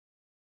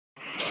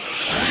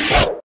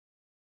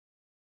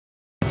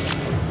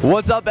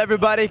What's up,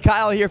 everybody?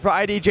 Kyle here for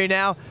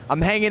Idjnow.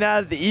 I'm hanging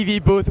out at the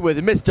EV booth with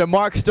Mr.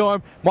 Mark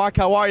Storm. Mark,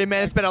 how are you,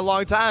 man? It's been a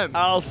long time.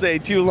 I'll say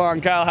too long,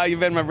 Kyle. How you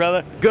been, my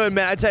brother? Good,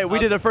 man. I tell you, we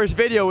did the first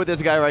video with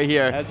this guy right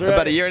here. That's right.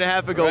 About a year and a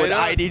half ago with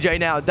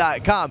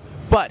Idjnow.com.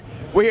 But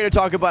we're here to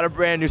talk about a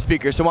brand new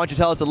speaker, so why don't you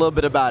tell us a little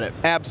bit about it?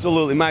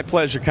 Absolutely, my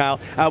pleasure, Kyle.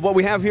 What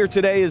we have here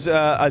today is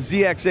a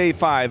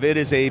Zxa1. It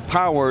is a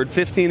powered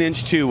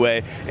 15-inch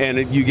two-way,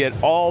 and you get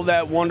all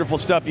that wonderful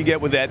stuff you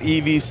get with that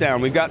EV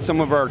sound. We've got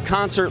some of our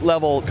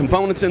concert-level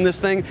components in this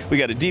thing. We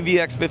got a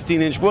DVX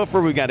 15-inch woofer.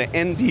 We got an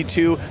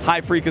ND2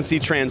 high-frequency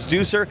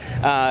transducer.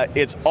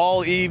 It's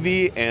all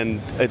EV,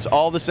 and it's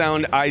all the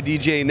sound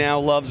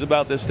Idjnow loves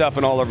about this stuff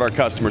and all of our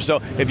customers.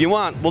 So if you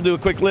want, we'll do a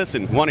quick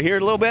listen. Want to hear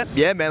it a little bit?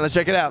 Yeah, man. Let's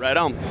check it out. Right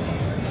on. When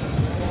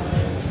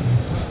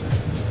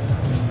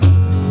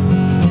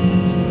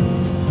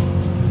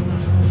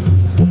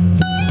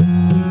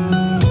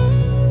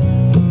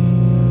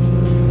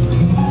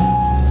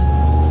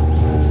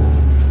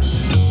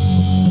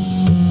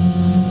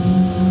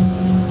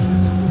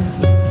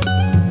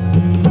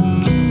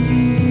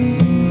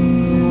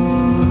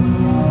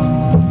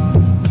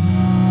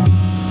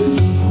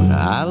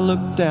I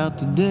looked out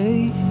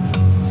today.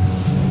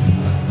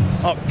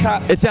 Oh,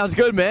 It sounds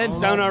good, man.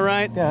 Sound all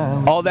right?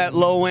 All that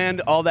low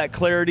end, all that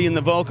clarity in the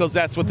vocals,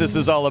 that's what this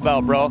is all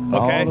about, bro.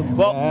 Okay?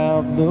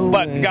 Well,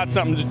 but got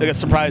something, a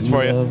surprise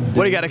for you.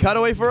 What, you got a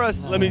cutaway for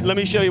us? Let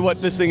me show you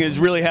what this thing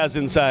really has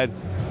inside.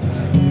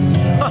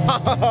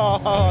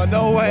 Oh,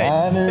 no way.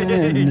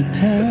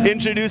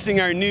 Introducing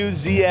our new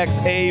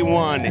Zxa1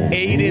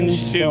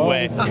 8-inch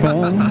two-way.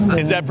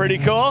 Is that pretty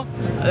cool?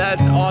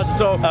 That's awesome.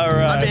 So, All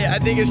right. I mean, I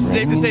think it's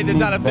safe to say there's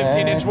not a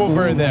 15-inch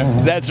woofer in there.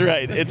 That's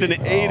right. It's an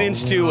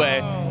 8-inch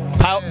two-way.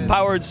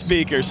 Powered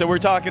speaker. So we're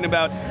talking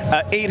about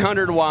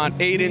 800-watt,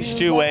 8-inch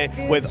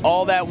two-way with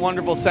all that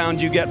wonderful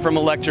sound you get from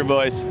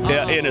Electro-Voice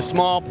in a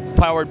small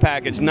powered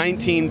package,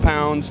 19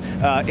 pounds,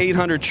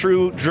 800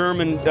 true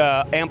German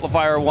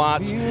amplifier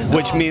watts,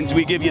 which means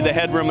we give you the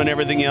headroom and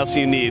everything else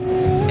you need.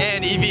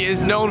 And EV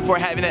is known for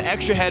having that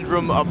extra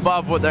headroom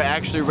above what they're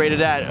actually rated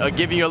at,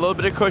 giving you a little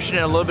bit of cushion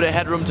and a little bit of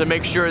headroom to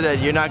make sure that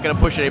you're not going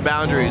to push any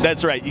boundaries.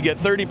 That's right. You get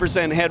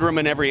 30% headroom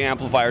in every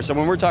amplifier. So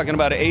when we're talking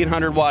about an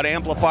 800-watt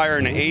amplifier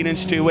and an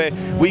 8-inch two-way,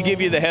 we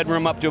give you the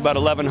headroom up to about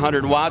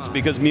 1,100 watts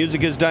because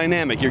music is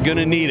dynamic. You're going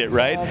to need it,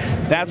 right?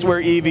 That's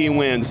where EV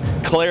wins.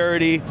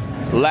 Clarity,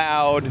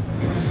 loud,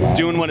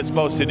 doing what it's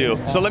supposed to do.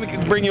 So let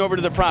me bring you over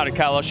to the product,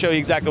 Kyle. I'll show you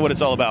exactly what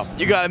it's all about.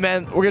 You got it,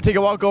 man. We're going to take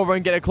a walk over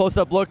and get a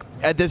close-up look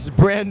at this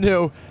brand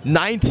new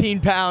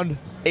 19-pound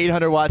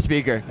 800-watt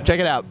speaker. Check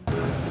it out.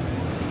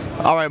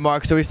 All right,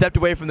 Mark, so we stepped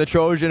away from the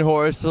Trojan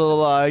horse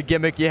little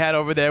gimmick you had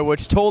over there,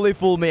 which totally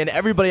fooled me and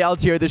everybody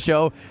else here at the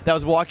show that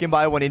was walking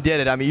by when he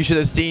did it. I mean, you should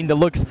have seen the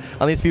looks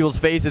on these people's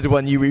faces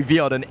when you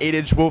revealed an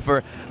 8-inch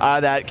woofer out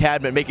of that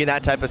cabinet making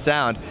that type of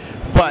sound.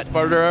 But it's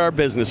part of our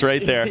business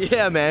right there.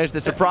 Yeah, man, it's the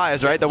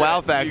surprise, right? The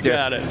wow factor. You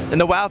got it. And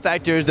the wow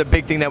factor is the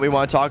big thing that we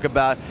want to talk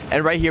about.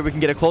 And right here, we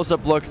can get a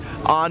close-up look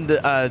on the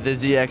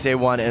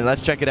Zxa1, and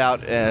let's check it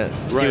out and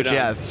see what you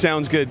have.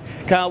 Sounds good.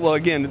 Kyle, well,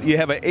 again, you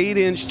have an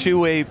 8-inch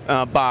two-way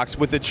box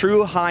with a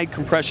true high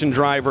compression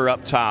driver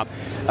up top.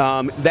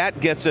 That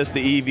gets us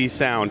the EV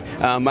sound.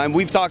 And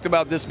we've talked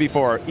about this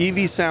before.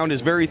 EV sound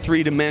is very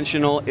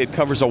three-dimensional. It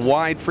covers a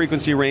wide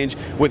frequency range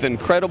with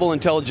incredible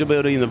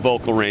intelligibility in the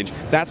vocal range.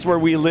 That's where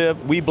we live.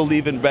 We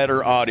believe in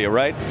better audio,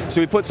 right?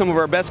 So we put some of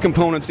our best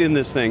components in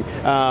this thing.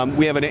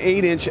 We have an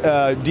 8-inch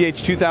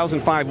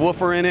DH2005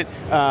 woofer in it,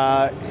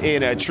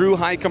 in a true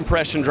high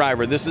compression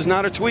driver. This is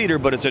not a tweeter,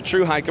 but it's a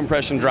true high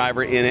compression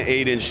driver in an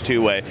 8-inch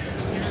two-way.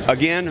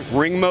 Again,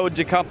 ring mode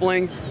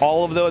decoupling,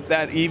 all of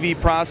that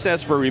EV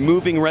process for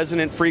removing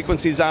resonant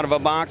frequencies out of a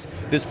box.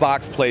 This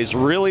box plays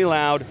really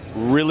loud,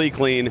 really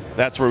clean.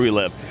 That's where we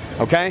live.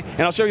 Okay,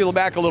 and I'll show you the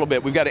back a little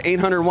bit. We've got an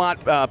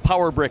 800-watt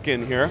power brick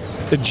in here,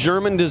 the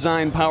German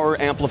design power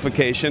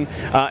amplification,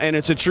 and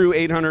it's a true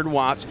 800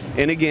 watts.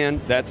 And again,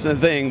 that's the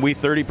thing, we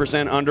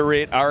 30%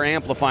 underrate our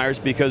amplifiers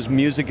because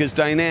music is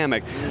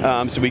dynamic.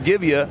 So we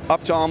give you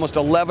up to almost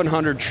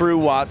 1,100 true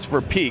watts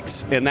for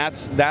peaks, and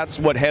that's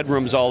what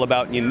headroom's all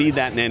about, and you need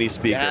that in any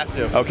speaker. You have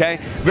to. Okay,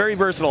 very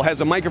versatile, has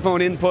a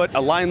microphone input,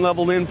 a line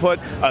level input,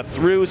 a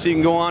through so you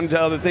can go on to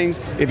other things.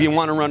 If you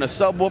want to run a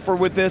subwoofer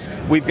with this,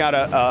 we've got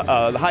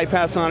a high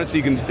pass on it, so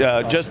you can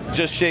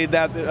just shade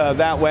that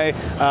that way.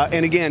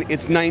 And again,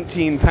 it's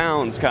 19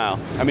 pounds, Kyle.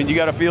 I mean, you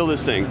got to feel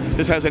this thing.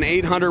 This has an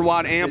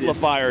 800-watt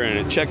amplifier in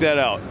it. Check that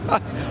out.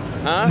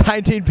 Huh?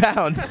 19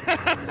 pounds.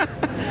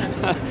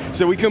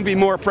 So we couldn't be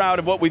more proud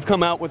of what we've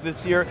come out with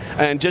this year.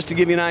 And just to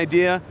give you an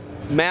idea,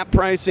 map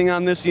pricing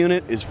on this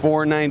unit is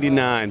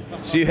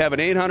 $499. So you have an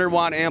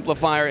 800-watt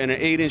amplifier and an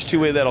 8-inch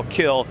two-way that'll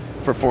kill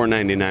for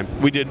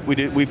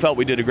 $499. We felt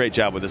we did a great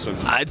job with this one.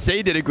 I'd say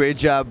you did a great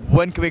job.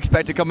 When can we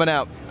expect it coming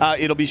out?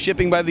 It'll be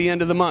shipping by the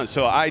end of the month.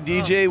 So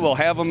IDJ will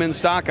have them in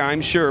stock,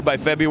 I'm sure, by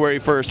February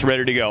 1st,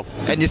 ready to go.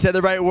 And you said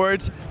the right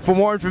words. For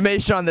more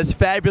information on this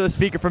fabulous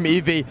speaker from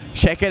EV,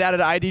 check it out at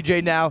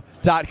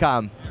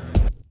idjnow.com.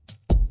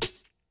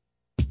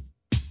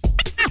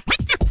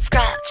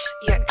 Scratch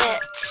your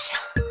itch.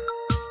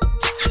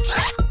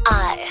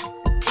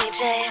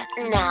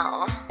 DJ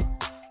now.